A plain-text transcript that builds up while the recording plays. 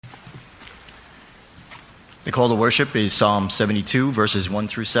The call to worship is Psalm 72, verses 1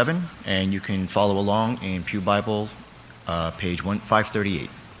 through 7, and you can follow along in Pew Bible, page 538.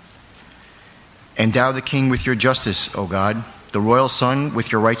 Endow the king with your justice, O God, the royal son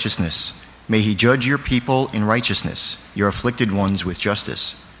with your righteousness. May he judge your people in righteousness, your afflicted ones with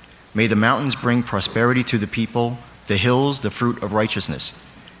justice. May the mountains bring prosperity to the people, the hills the fruit of righteousness.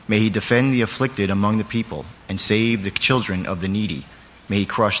 May he defend the afflicted among the people and save the children of the needy. May he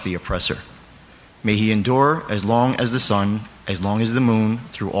crush the oppressor. May he endure as long as the sun, as long as the moon,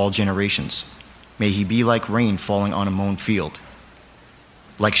 through all generations. May he be like rain falling on a mown field,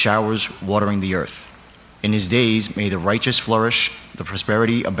 like showers watering the earth. In his days may the righteous flourish, the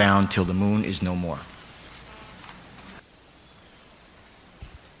prosperity abound till the moon is no more.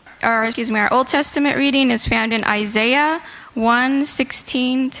 Our Old Testament reading is found in Isaiah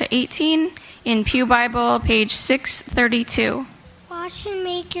 1:16-18 in Pew Bible, page 632. Wash and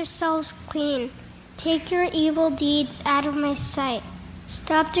make yourselves clean. Take your evil deeds out of my sight.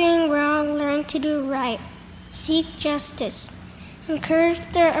 Stop doing wrong, learn to do right. Seek justice. Encourage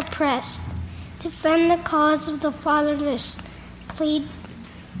the oppressed. Defend the cause of the fatherless. Plead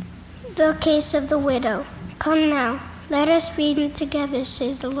the case of the widow. Come now, let us read together,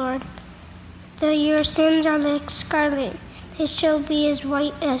 says the Lord. Though your sins are like scarlet, they shall be as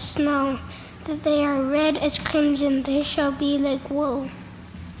white as snow. Though they are red as crimson, they shall be like wool.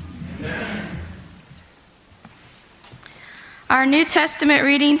 Amen. Our New Testament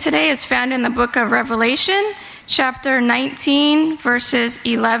reading today is found in the book of Revelation, chapter 19, verses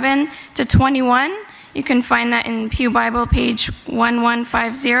 11 to 21. You can find that in Pew Bible, page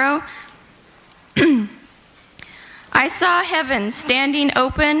 1150. I saw heaven standing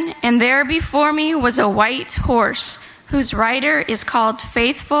open, and there before me was a white horse, whose rider is called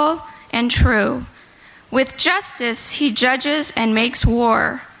Faithful and True. With justice he judges and makes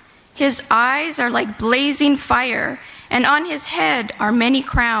war. His eyes are like blazing fire, and on his head are many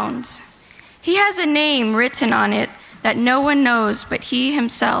crowns. He has a name written on it that no one knows but he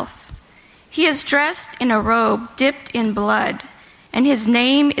himself. He is dressed in a robe dipped in blood, and his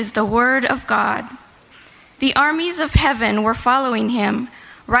name is the Word of God. The armies of heaven were following him,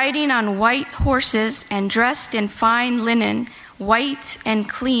 riding on white horses and dressed in fine linen, white and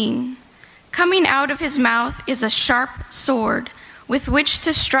clean. Coming out of his mouth is a sharp sword, with which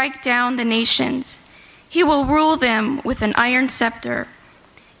to strike down the nations. He will rule them with an iron scepter.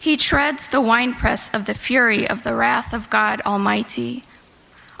 He treads the winepress of the fury of the wrath of God Almighty.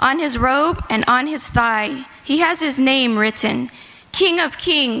 On his robe and on his thigh, he has his name written, King of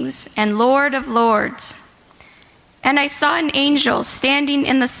Kings and Lord of Lords. And I saw an angel standing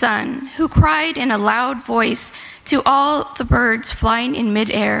in the sun, who cried in a loud voice to all the birds flying in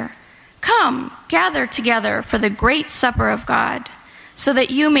midair, Come, gather together for the great supper of God, so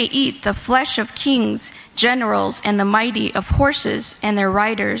that you may eat the flesh of kings, generals, and the mighty, of horses and their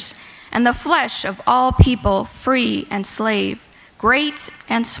riders, and the flesh of all people, free and slave, great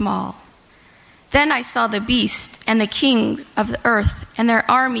and small. Then I saw the beast and the kings of the earth and their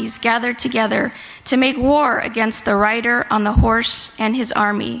armies gathered together to make war against the rider on the horse and his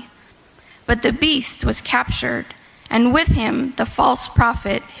army. But the beast was captured, and with him the false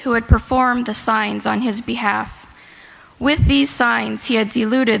prophet who had performed the signs on his behalf. With these signs he had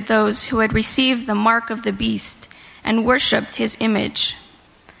deluded those who had received the mark of the beast and worshipped his image.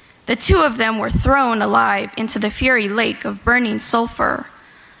 The two of them were thrown alive into the fiery lake of burning sulfur.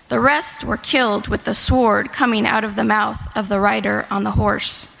 The rest were killed with the sword coming out of the mouth of the rider on the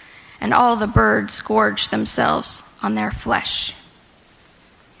horse, and all the birds gorged themselves on their flesh.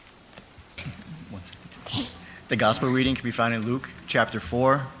 The gospel reading can be found in Luke chapter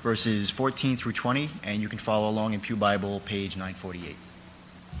 4, verses 14 through 20, and you can follow along in Pew Bible, page 948.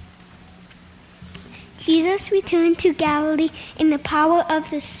 Jesus returned to Galilee in the power of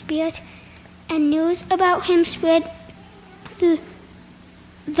the Spirit, and news about him spread through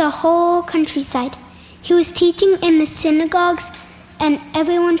the whole countryside. He was teaching in the synagogues, and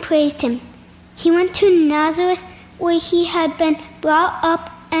everyone praised him. He went to Nazareth, where he had been brought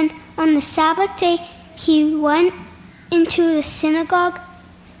up, and on the Sabbath day he went into the synagogue,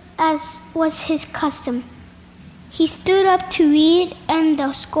 as was his custom. He stood up to read, and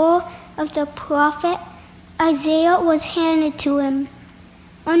the scroll of the prophet Isaiah was handed to him.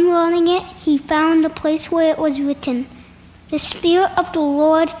 Unrolling it, he found the place where it was written, The Spirit of the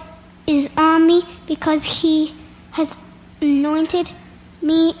Lord is on me, because he has anointed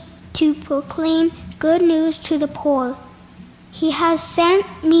me to proclaim good news to the poor. He has sent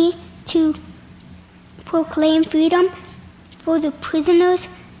me to proclaim freedom for the prisoners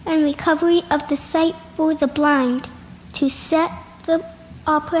and recovery of the sight for the blind, to set the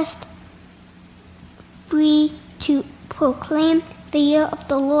oppressed free to proclaim the year of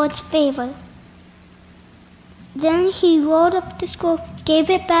the Lord's favor. Then he rolled up the scroll, gave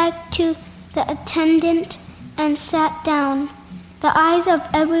it back to the attendant, and sat down. The eyes of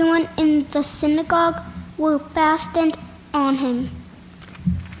everyone in the synagogue were fastened on him.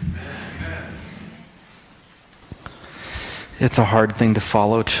 It's a hard thing to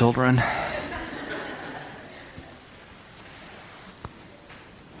follow, children.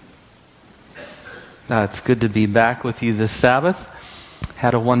 It's good to be back with you this Sabbath.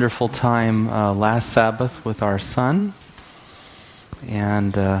 Had a wonderful time last Sabbath with our son.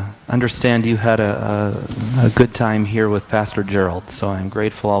 And understand you had a good time here with Pastor Gerald, so I'm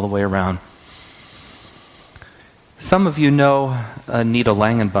grateful all the way around. Some of you know Anita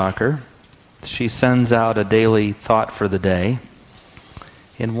Langenbacher. She sends out a daily thought for the day.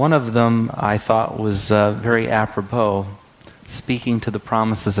 And one of them I thought was very apropos, speaking to the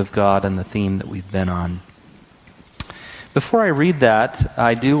promises of God and the theme that we've been on. Before I read that,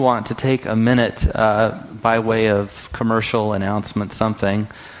 I do want to take a minute by way of commercial announcement, something.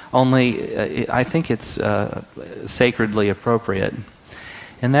 Only I think it's sacredly appropriate.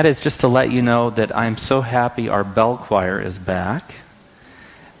 And that is just to let you know that I'm so happy our bell choir is back.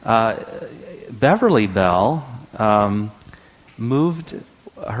 Beverly Bell moved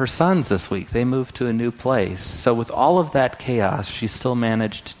her sons this week. They moved to a new place. So with all of that chaos, she still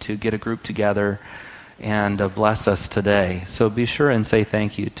managed to get a group together and bless us today. So be sure and say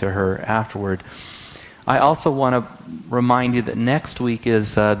thank you to her afterward. I also want to remind you that next week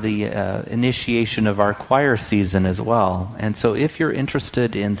is the initiation of our choir season as well. And so if you're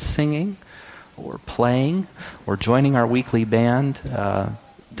interested in singing or playing or joining our weekly band,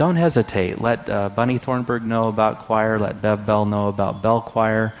 don't hesitate. Let Bunny Thornburg know about choir. Let Bev Bell know about Bell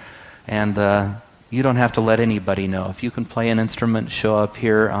Choir. And you don't have to let anybody know. If you can play an instrument, show up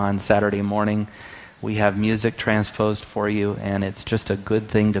here on Saturday morning. We have music transposed for you, and it's just a good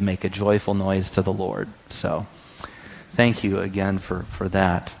thing to make a joyful noise to the Lord. So thank you again for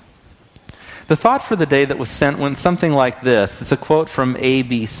that. The thought for the day that was sent went something like this. It's a quote from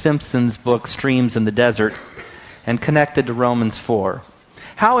A.B. Simpson's book, Streams in the Desert, and connected to Romans 4.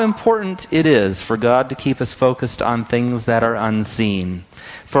 How important it is for God to keep us focused on things that are unseen,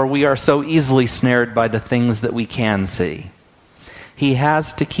 for we are so easily snared by the things that we can see. He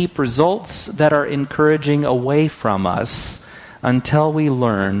has to keep results that are encouraging away from us until we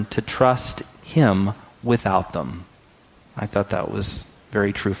learn to trust Him without them. I thought that was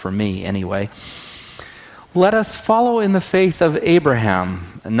very true for me anyway. Let us follow in the faith of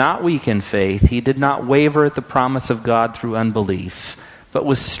Abraham, not weak in faith. He did not waver at the promise of God through unbelief, but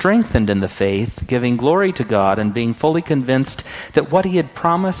was strengthened in the faith, giving glory to God and being fully convinced that what he had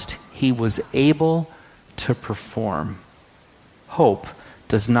promised, he was able to perform. Hope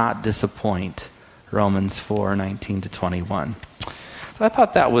does not disappoint. Romans 4:19-21. So I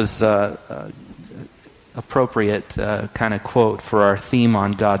thought that was appropriate kind of quote for our theme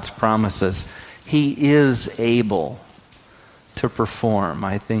on God's promises. He is able to perform.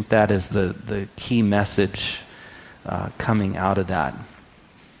 I think that is the key message coming out of that.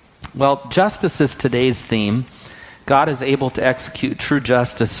 Well, justice is today's theme. God is able to execute true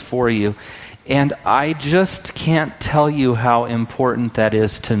justice for you. And I just can't tell you how important that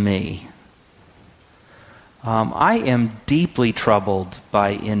is to me. I am deeply troubled by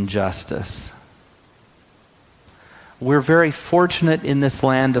injustice. We're very fortunate in this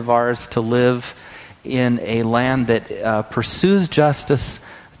land of ours to live in a land that pursues justice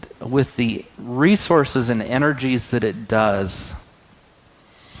with the resources and energies that it does.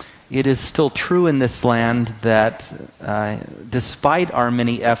 It is still true in this land that despite our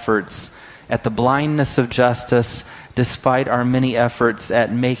many efforts at the blindness of justice, despite our many efforts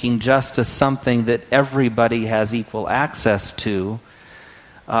at making justice something that everybody has equal access to,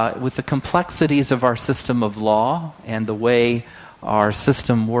 with the complexities of our system of law and the way our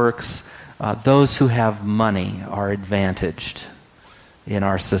system works, those who have money are advantaged in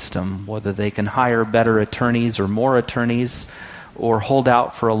our system, whether they can hire better attorneys or more attorneys or hold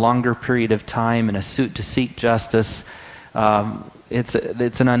out for a longer period of time in a suit to seek justice. It's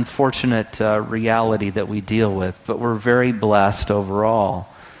an unfortunate reality that we deal with, but we're very blessed overall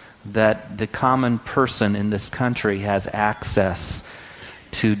that the common person in this country has access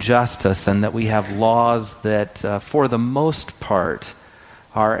to justice and that we have laws that, for the most part,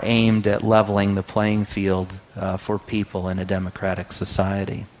 are aimed at leveling the playing field for people in a democratic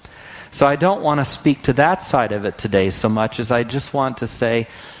society. So I don't want to speak to that side of it today so much as I just want to say,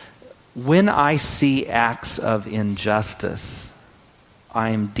 when I see acts of injustice, I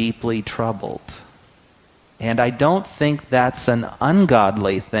am deeply troubled. And I don't think that's an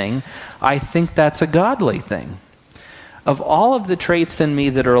ungodly thing. I think that's a godly thing. Of all of the traits in me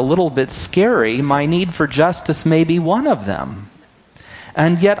that are a little bit scary, my need for justice may be one of them.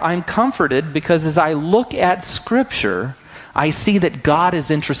 And yet I'm comforted because as I look at Scripture, I see that God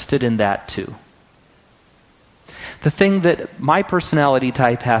is interested in that too. The thing that my personality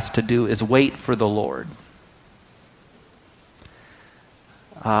type has to do is wait for the Lord.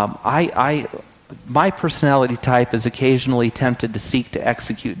 My personality type is occasionally tempted to seek to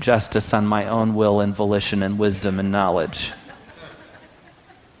execute justice on my own will and volition and wisdom and knowledge.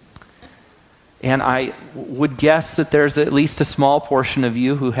 And I would guess that there's at least a small portion of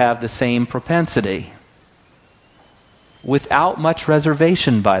you who have the same propensity. Without much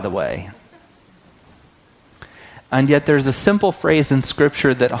reservation, by the way. And yet there's a simple phrase in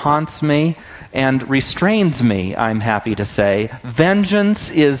Scripture that haunts me and restrains me, I'm happy to say. Vengeance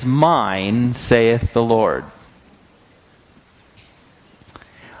is mine, saith the Lord.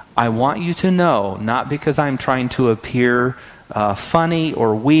 I want you to know, not because I'm trying to appear funny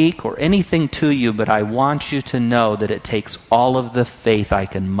or weak or anything to you, but I want you to know that it takes all of the faith I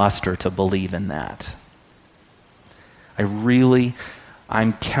can muster to believe in that.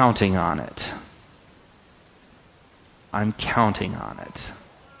 I'm counting on it. I'm counting on it.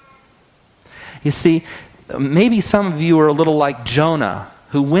 You see, maybe some of you are a little like Jonah,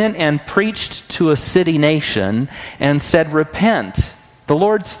 who went and preached to a city nation and said, repent. The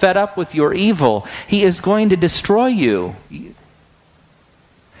Lord's fed up with your evil. He is going to destroy you.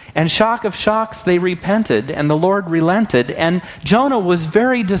 And shock of shocks, they repented, and the Lord relented. And Jonah was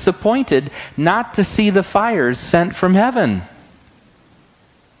very disappointed not to see the fires sent from heaven.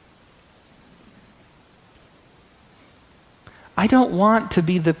 I don't want to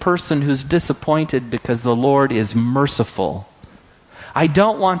be the person who's disappointed because the Lord is merciful. I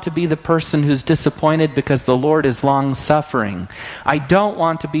don't want to be the person who's disappointed because the Lord is long-suffering. I don't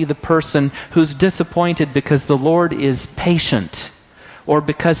want to be the person who's disappointed because the Lord is patient, or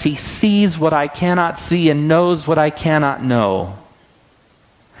because He sees what I cannot see and knows what I cannot know.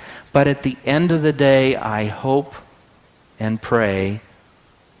 But at the end of the day, I hope and pray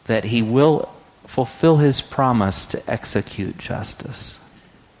that He will fulfill His promise to execute justice.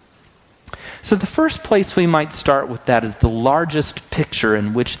 So the first place we might start with that is the largest picture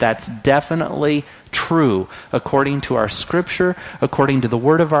in which that's definitely true, according to our Scripture, according to the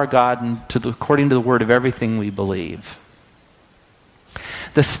Word of our God, and according to the Word of everything we believe.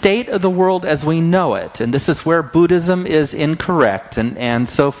 The state of the world as we know it, and this is where Buddhism is incorrect and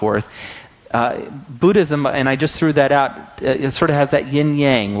so forth. Buddhism, and I just threw that out, it sort of has that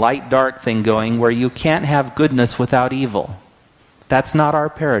yin-yang, light-dark thing going where you can't have goodness without evil. That's not our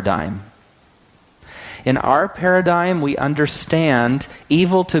paradigm. In our paradigm, we understand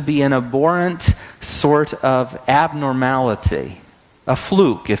evil to be an abhorrent sort of abnormality, a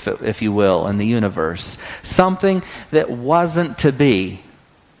fluke, if you will, in the universe. Something that wasn't to be,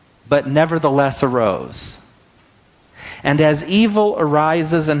 but nevertheless arose. And as evil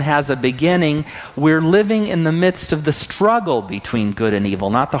arises and has a beginning, we're living in the midst of the struggle between good and evil,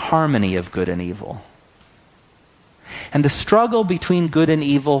 not the harmony of good and evil. And the struggle between good and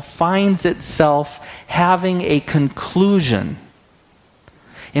evil finds itself having a conclusion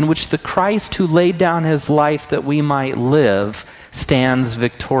in which the Christ who laid down His life that we might live stands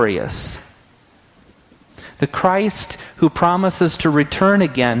victorious. The Christ who promises to return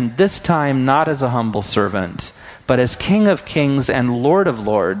again, this time not as a humble servant, but as King of Kings and Lord of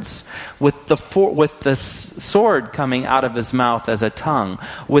Lords, with the sword coming out of His mouth as a tongue,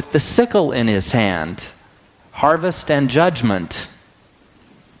 with the sickle in His hand, harvest and judgment.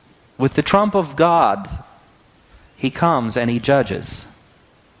 With the trump of God, He comes and He judges.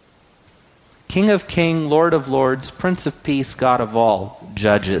 King of Kings, Lord of Lords, Prince of Peace, God of all,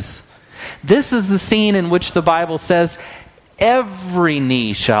 judges. This is the scene in which the Bible says, every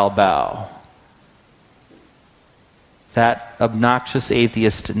knee shall bow. That obnoxious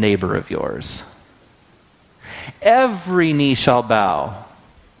atheist neighbor of yours. Every knee shall bow.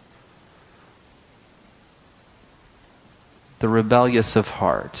 The rebellious of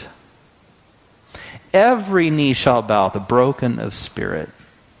heart. Every knee shall bow, the broken of spirit.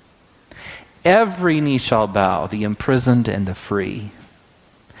 Every knee shall bow, the imprisoned and the free.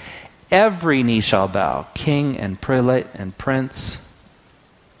 Every knee shall bow, king and prelate and prince,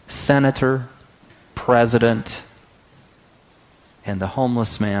 senator, president, and the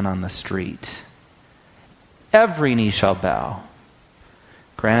homeless man on the street. Every knee shall bow,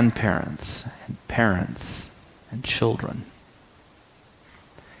 grandparents and parents and children.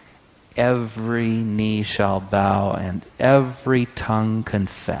 Every knee shall bow and every tongue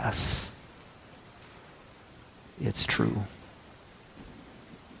confess it's true.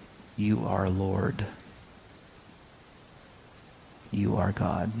 You are Lord. You are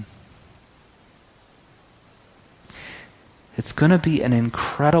God. It's going to be an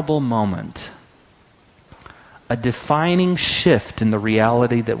incredible moment, a defining shift in the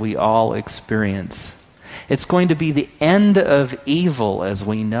reality that we all experience. It's going to be the end of evil as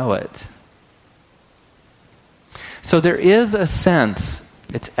we know it. So there is a sense,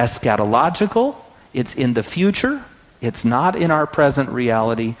 it's eschatological, it's in the future, it's not in our present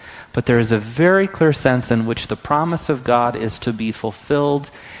reality, but there is a very clear sense in which the promise of God is to be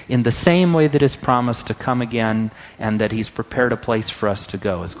fulfilled in the same way that his promise to come again and that he's prepared a place for us to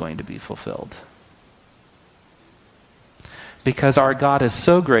go is going to be fulfilled. Because our God is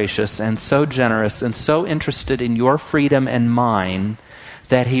so gracious and so generous and so interested in your freedom and mine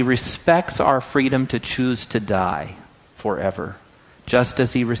that he respects our freedom to choose to die forever, just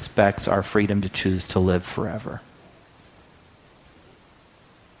as he respects our freedom to choose to live forever.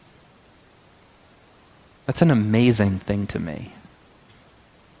 That's an amazing thing to me.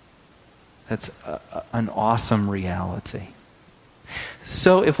 That's an awesome reality.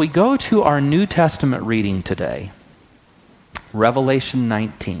 So if we go to our New Testament reading today, Revelation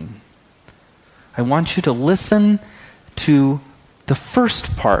 19, I want you to listen to the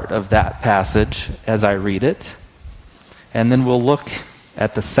first part of that passage as I read it, and then we'll look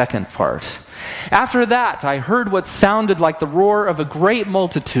at the second part. After that, I heard what sounded like the roar of a great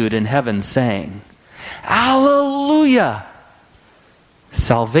multitude in heaven saying, Hallelujah!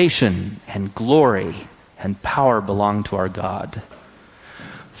 Salvation and glory and power belong to our God.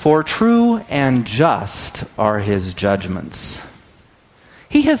 For true and just are his judgments.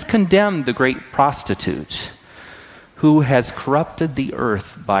 He has condemned the great prostitute who has corrupted the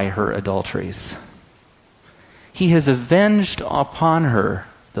earth by her adulteries. He has avenged upon her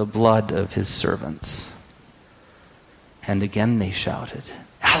the blood of his servants. And again they shouted,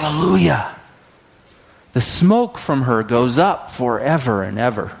 Hallelujah! The smoke from her goes up forever and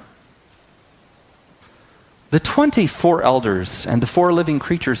ever. The 24 elders and the 4 living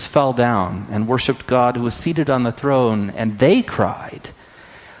creatures fell down and worshipped God who was seated on the throne, and they cried,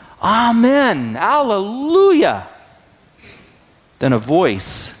 Amen! Hallelujah! Then a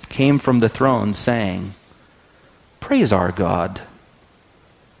voice came from the throne saying, Praise our God,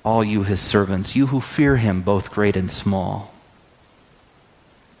 all you his servants, you who fear him, both great and small.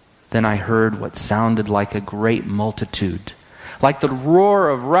 Then I heard what sounded like a great multitude, like the roar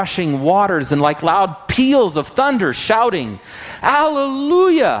of rushing waters and like loud peals of thunder, shouting,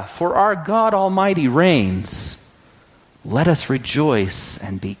 Hallelujah! For our God Almighty reigns. Let us rejoice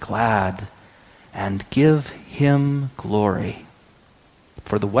and be glad and give him glory.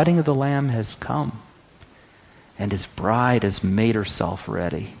 For the wedding of the Lamb has come, and his bride has made herself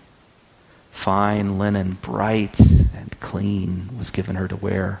ready. Fine linen, bright and clean, was given her to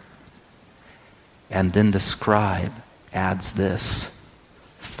wear. And then the scribe adds this,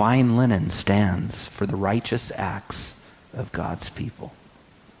 fine linen stands for the righteous acts of God's people.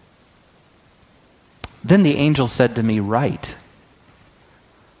 Then the angel said to me, Write,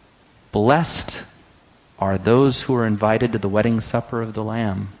 blessed are those who are invited to the wedding supper of the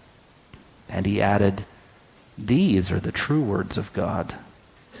Lamb. And he added, These are the true words of God.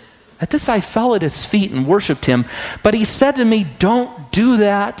 At this I fell at his feet and worshipped him, but he said to me, Don't do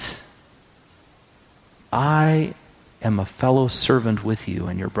that. I am a fellow servant with you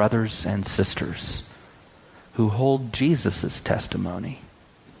and your brothers and sisters who hold Jesus' testimony.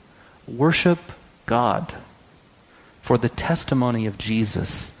 Worship God, for the testimony of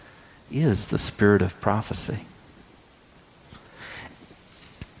Jesus is the spirit of prophecy.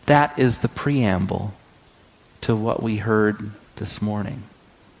 That is the preamble to what we heard this morning.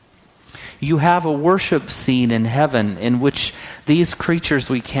 You have a worship scene in heaven in which these creatures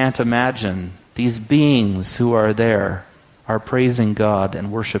we can't imagine, these beings who are there, are praising God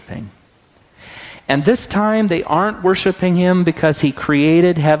and worshiping. And this time they aren't worshiping him because he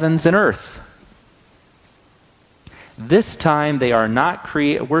created heavens and earth. This time they are not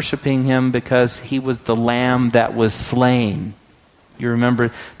worshiping him because he was the lamb that was slain. You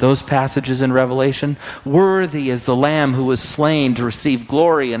remember those passages in Revelation? Worthy is the lamb who was slain to receive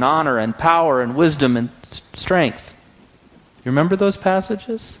glory and honor and power and wisdom and strength. You remember those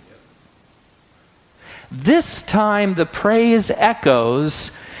passages? This time the praise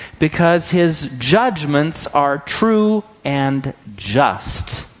echoes because his judgments are true and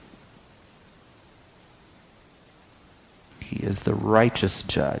just. He is the righteous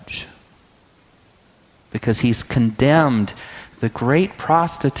judge because he's condemned the great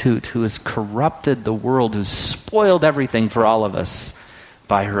prostitute who has corrupted the world, who's spoiled everything for all of us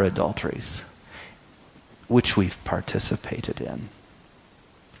by her adulteries. which we've participated in.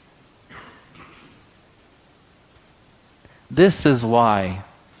 This is why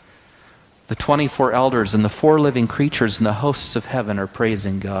the 24 elders and the 4 living creatures and the hosts of heaven are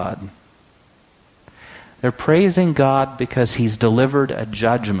praising God. They're praising God because He's delivered a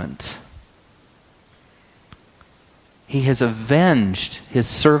judgment. He has avenged His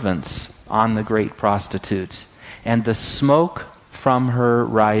servants on the great prostitute, and the smoke from her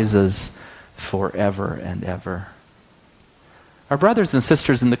rises forever and ever. Our brothers and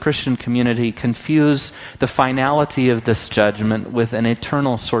sisters in the Christian community confuse the finality of this judgment with an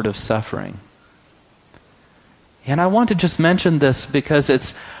eternal sort of suffering. And I want to just mention this because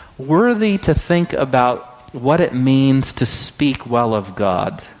it's worthy to think about what it means to speak well of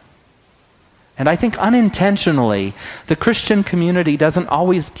God. And I think unintentionally, the Christian community doesn't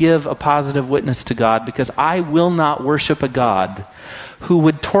always give a positive witness to God, because I will not worship a God who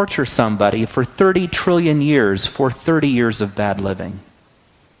would torture somebody for 30 trillion years for 30 years of bad living.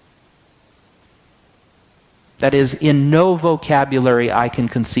 That is, in no vocabulary I can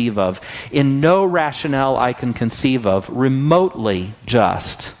conceive of, in no rationale I can conceive of, remotely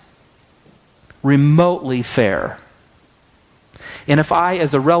just, remotely fair. And if I,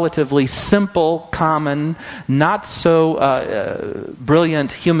 as a relatively simple, common, not so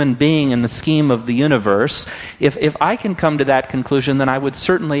brilliant human being in the scheme of the universe, if I can come to that conclusion, then I would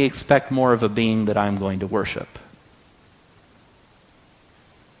certainly expect more of a being that I'm going to worship.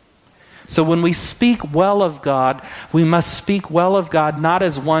 So when we speak well of God, we must speak well of God not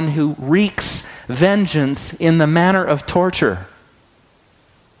as one who wreaks vengeance in the manner of torture,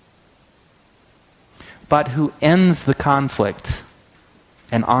 but who ends the conflict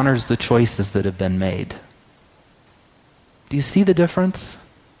and honors the choices that have been made. Do you see the difference?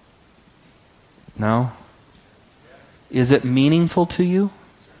 No? Is it meaningful to you?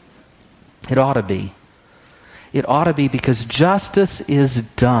 It ought to be. It ought to be, because justice is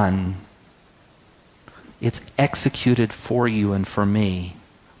done. It's executed for you and for me.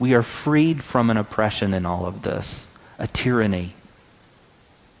 We are freed from an oppression in all of this, a tyranny.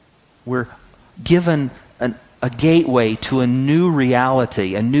 We're given a gateway to a new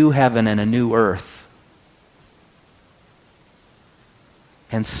reality, a new heaven and a new earth.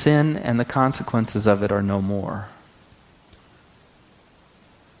 And sin and the consequences of it are no more.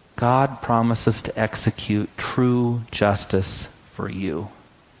 God promises to execute true justice for you.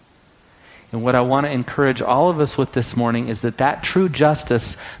 And what I want to encourage all of us with this morning is that that true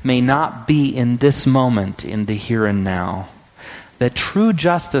justice may not be in this moment, in the here and now. That true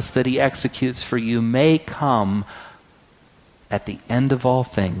justice that He executes for you may come at the end of all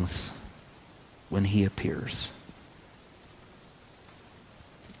things, when He appears.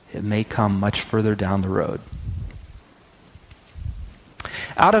 It may come much further down the road.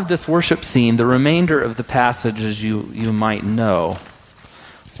 Out of this worship scene, the remainder of the passage, as you might know,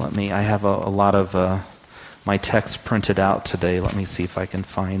 I have a lot of my text printed out today. Let me see if I can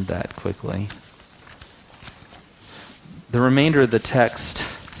find that quickly. The remainder of the text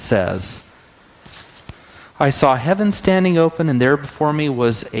says, I saw heaven standing open, and there before me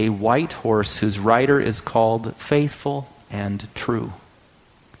was a white horse whose rider is called Faithful and True.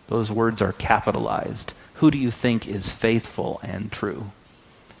 Those words are capitalized. Who do you think is faithful and true?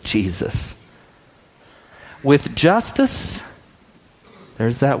 Jesus. With justice,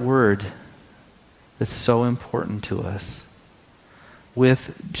 there's that word that's so important to us.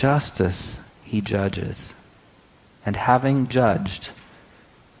 With justice, He judges. And having judged,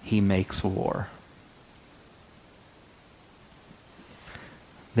 He makes war.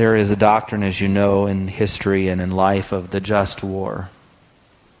 There is a doctrine, as you know, in history and in life of the just war.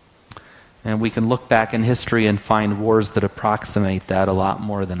 And we can look back in history and find wars that approximate that a lot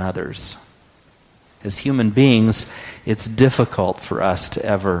more than others. As human beings, it's difficult for us to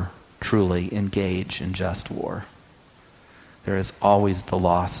ever truly engage in just war. There is always the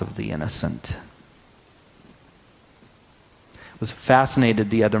loss of the innocent. Was fascinated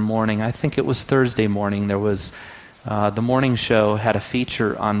the other morning. I think it was Thursday morning. There was the morning show had a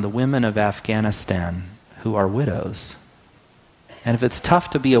feature on the women of Afghanistan who are widows. And if it's tough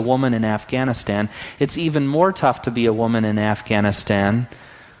to be a woman in Afghanistan, it's even more tough to be a woman in Afghanistan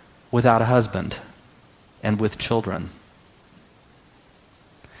without a husband and with children.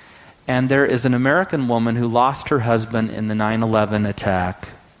 And there is an American woman who lost her husband in the 9/11 attack,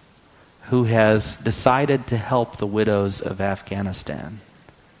 who has decided to help the widows of Afghanistan.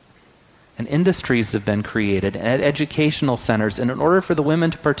 And industries have been created at educational centers, and in order for the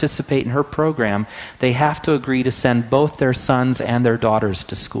women to participate in her program, they have to agree to send both their sons and their daughters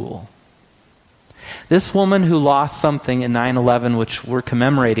to school. This woman who lost something in 9/11, which we're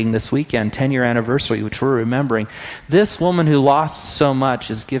commemorating this weekend, 10-year anniversary, which we're remembering, this woman who lost so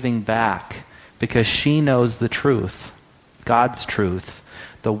much is giving back because she knows the truth, God's truth.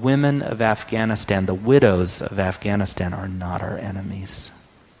 The women of Afghanistan, the widows of Afghanistan, are not our enemies.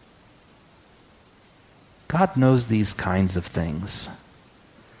 God knows these kinds of things.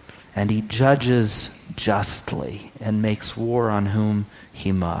 And he judges justly and makes war on whom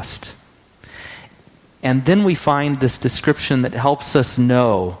he must. And then we find this description that helps us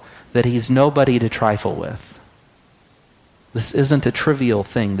know that he's nobody to trifle with. This isn't a trivial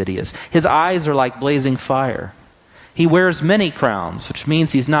thing that he is. His eyes are like blazing fire. He wears many crowns, which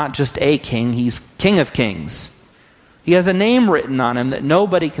means he's not just a king, he's King of Kings. He has a name written on him that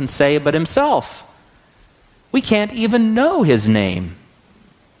nobody can say but himself. We can't even know his name.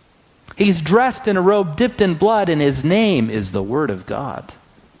 He's dressed in a robe dipped in blood, and his name is the Word of God.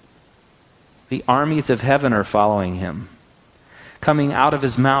 The armies of heaven are following him. Coming out of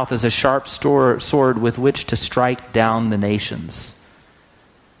his mouth is a sharp sword with which to strike down the nations.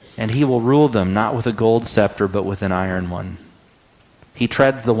 And he will rule them not with a gold scepter, but with an iron one. He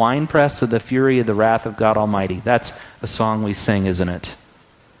treads the winepress of the fury of the wrath of God Almighty. That's a song we sing, isn't it?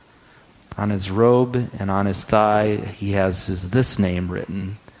 On his robe and on his thigh, he has this name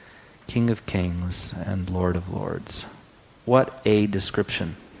written, King of Kings and Lord of Lords. What a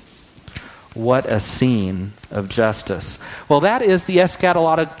description. What a scene of justice. Well, that is the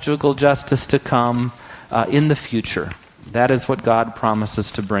eschatological justice to come in the future. That is what God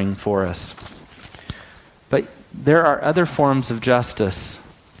promises to bring for us. But there are other forms of justice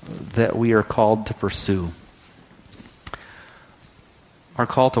that we are called to pursue. Our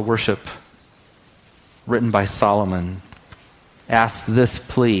call to worship, written by Solomon, asks this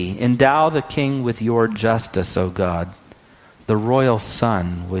plea: endow the king with your justice, O God, the royal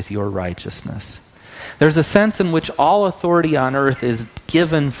son with your righteousness. There's a sense in which all authority on earth is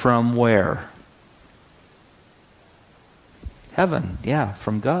given from where? Heaven, yeah,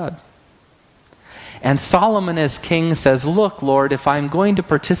 from God. And Solomon as king says, look, Lord, if I'm going to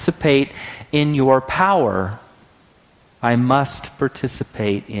participate in your power, I must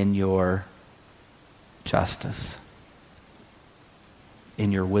participate in your justice,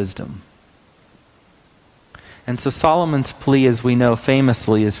 in your wisdom. And so Solomon's plea, as we know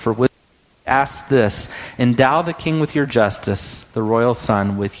famously, is for wisdom. Ask this: endow the king with your justice, the royal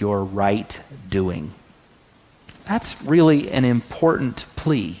son with your right doing. That's really an important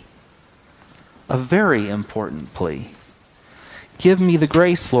plea. A very important plea. Give me the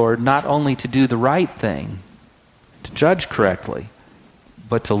grace, Lord, not only to do the right thing, to judge correctly,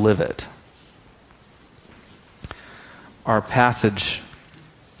 but to live it. Our passage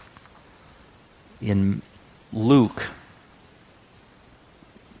in Luke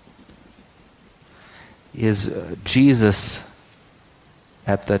is Jesus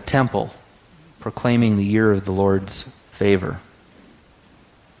at the temple proclaiming the year of the Lord's favor.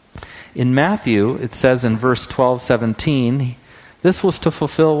 In Matthew, it says in verse 12-17, this was to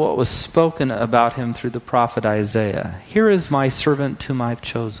fulfill what was spoken about him through the prophet Isaiah. Here is my servant whom I've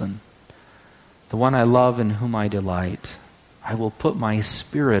chosen, the one I love and whom I delight. I will put my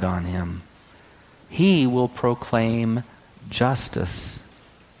spirit on him. He will proclaim justice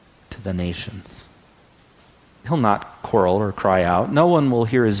to the nations. He'll not quarrel or cry out. No one will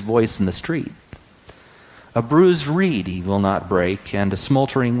hear his voice in the street. A bruised reed he will not break, and a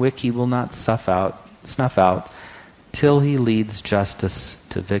smoldering wick he will not snuff out, till he leads justice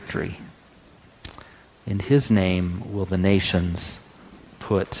to victory. In his name will the nations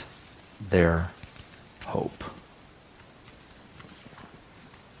put their hope.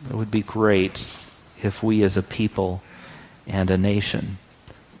 It would be great if we as a people and a nation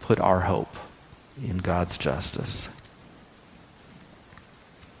put our hope in God's justice.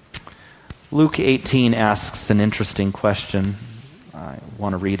 Luke 18 asks an interesting question. I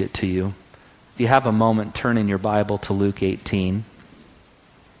want to read it to you. If you have a moment, turn in your Bible to Luke 18.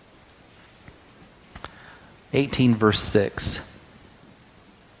 18 verse 6.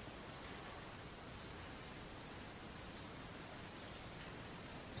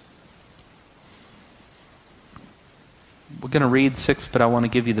 We're going to read 6, but I want to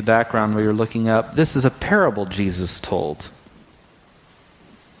give you the background where you're looking up. This is a parable Jesus told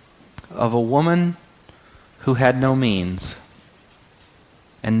of a woman who had no means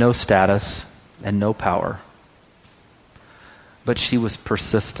and no status and no power. But she was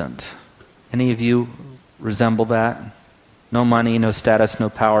persistent. Any of you resemble that? No money, no status, no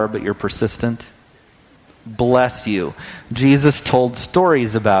power, but you're persistent? Bless you. Jesus told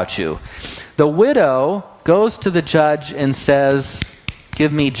stories about you. The widow goes to the judge and says,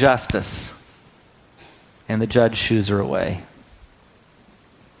 give me justice. And the judge shoos her away.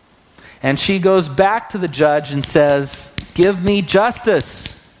 And she goes back to the judge and says, "Give me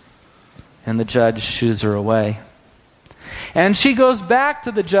justice." And the judge shoos her away. And she goes back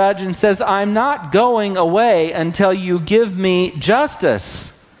to the judge and says, "I'm not going away until you give me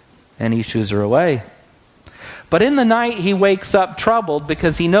justice." And he shoos her away. But in the night he wakes up troubled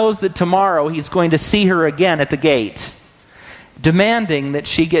because he knows that tomorrow he's going to see her again at the gate, demanding that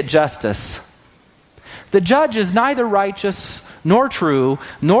she get justice. The judge is neither righteous nor true,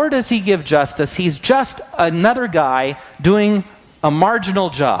 nor does he give justice. He's just another guy doing a marginal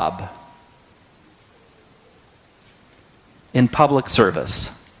job in public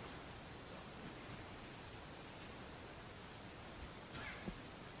service.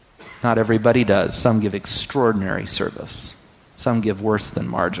 Not everybody does. Some give extraordinary service. Some give worse than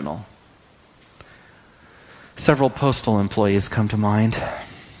marginal. Several postal employees come to mind.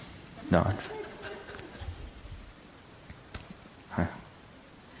 No.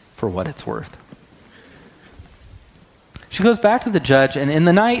 For what it's worth. She goes back to the judge, and in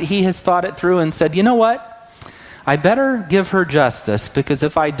the night he has thought it through and said, "You know what? I better give her justice, because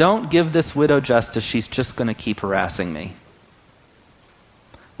if I don't give this widow justice, she's just going to keep harassing me."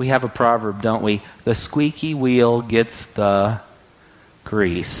 We have a proverb, don't we? The squeaky wheel gets the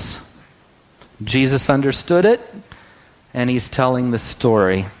grease. Jesus understood it, and he's telling the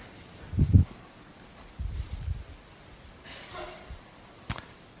story.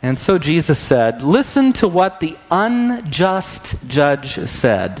 And so Jesus said, listen to what the unjust judge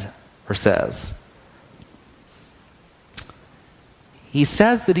said, or says. He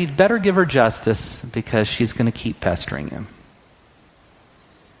says that he'd better give her justice because she's going to keep pestering him.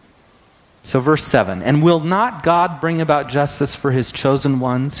 So verse 7, "And will not God bring about justice for his chosen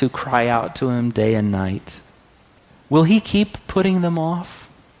ones who cry out to him day and night? Will he keep putting them off?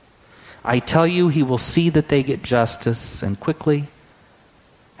 I tell you, he will see that they get justice, and quickly.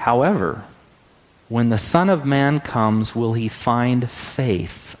 However, when the Son of Man comes, will he find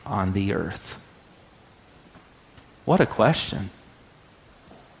faith on the earth?" What a question.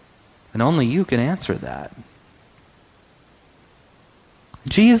 And only you can answer that.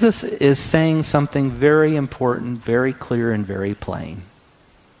 Jesus is saying something very important, very clear, and very plain.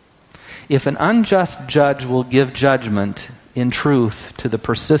 If an unjust judge will give judgment in truth to the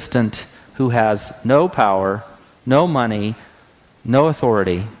persistent who has no power, no money, no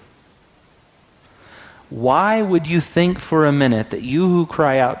authority, why would you think for a minute that you who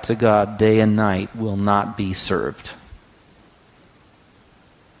cry out to God day and night will not be served?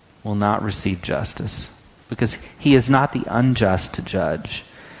 Will not receive justice? Because he is not the unjust judge.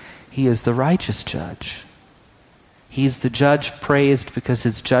 He is the righteous judge. He's the judge praised because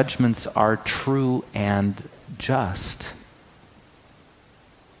his judgments are true and just.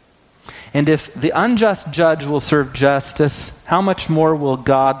 And if the unjust judge will serve justice, how much more will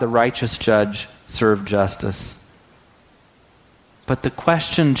God, the righteous judge, serve justice? But the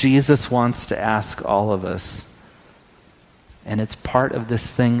question Jesus wants to ask all of us, and it's part of this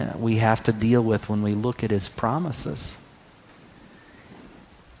thing we have to deal with when we look at his promises,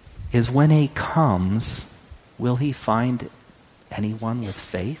 is when he comes, will he find anyone with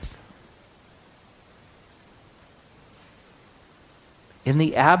faith? In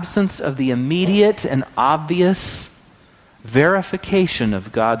the absence of the immediate and obvious verification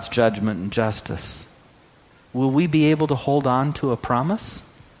of God's judgment and justice, will we be able to hold on to a promise?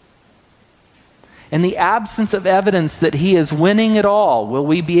 In the absence of evidence that he is winning it all, will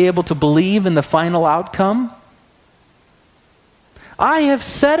we be able to believe in the final outcome? I have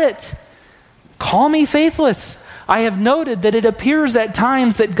said it. Call me faithless. I have noted that it appears at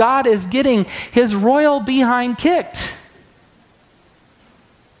times that God is getting his royal behind kicked.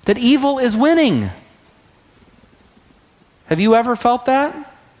 That evil is winning. Have you ever felt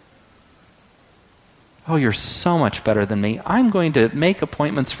that? Oh, you're so much better than me. I'm going to make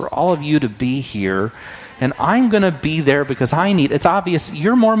appointments for all of you to be here, and I'm going to be there because it's obvious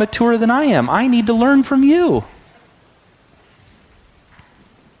you're more mature than I am. I need to learn from you.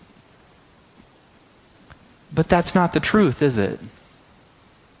 But that's not the truth, is it?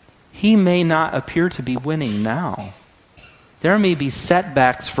 He may not appear to be winning now. There may be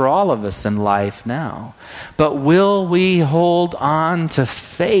setbacks for all of us in life now. But will we hold on to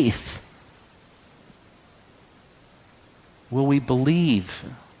faith? Will we believe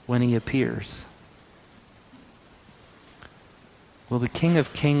when he appears? Will the King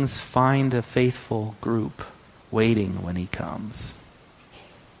of Kings find a faithful group waiting when he comes?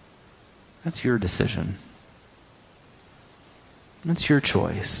 That's your decision. That's your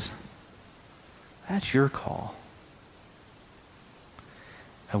choice. That's your call.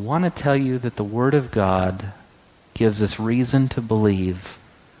 I want to tell you that the Word of God gives us reason to believe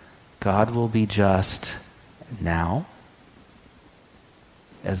God will be just now,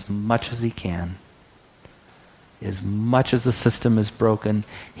 as much as he can. As much as the system is broken,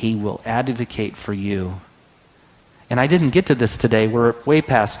 he will advocate for you. And I didn't get to this today, we're way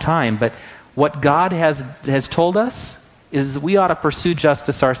past time, but what God has told us is we ought to pursue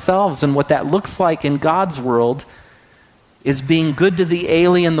justice ourselves, and what that looks like in God's world is being good to the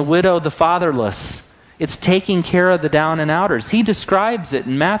alien, the widow, the fatherless. It's taking care of the down and outers. He describes it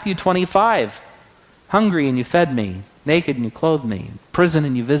in Matthew 25. Hungry and you fed me, naked and you clothed me, in prison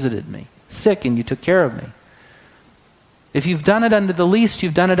and you visited me, sick and you took care of me. If you've done it unto the least,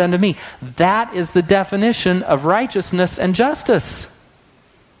 you've done it unto me. That is the definition of righteousness and justice.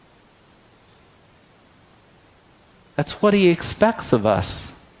 That's what he expects of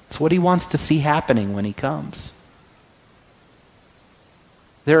us. It's what he wants to see happening when he comes.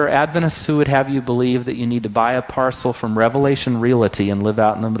 There are Adventists who would have you believe that you need to buy a parcel from Revelation Realty and live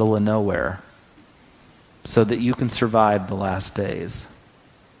out in the middle of nowhere so that you can survive the last days.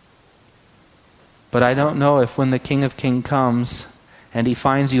 But I don't know if when the King of Kings comes and he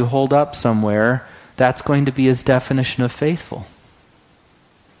finds you holed up somewhere, that's going to be his definition of faithful.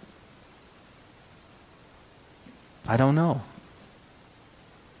 I don't know.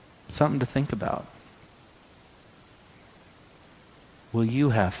 Something to think about. Will you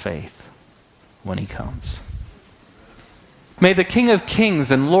have faith when he comes? May the King of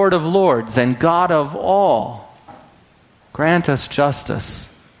Kings and Lord of Lords and God of all grant us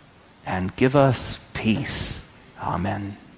justice and give us peace. Amen.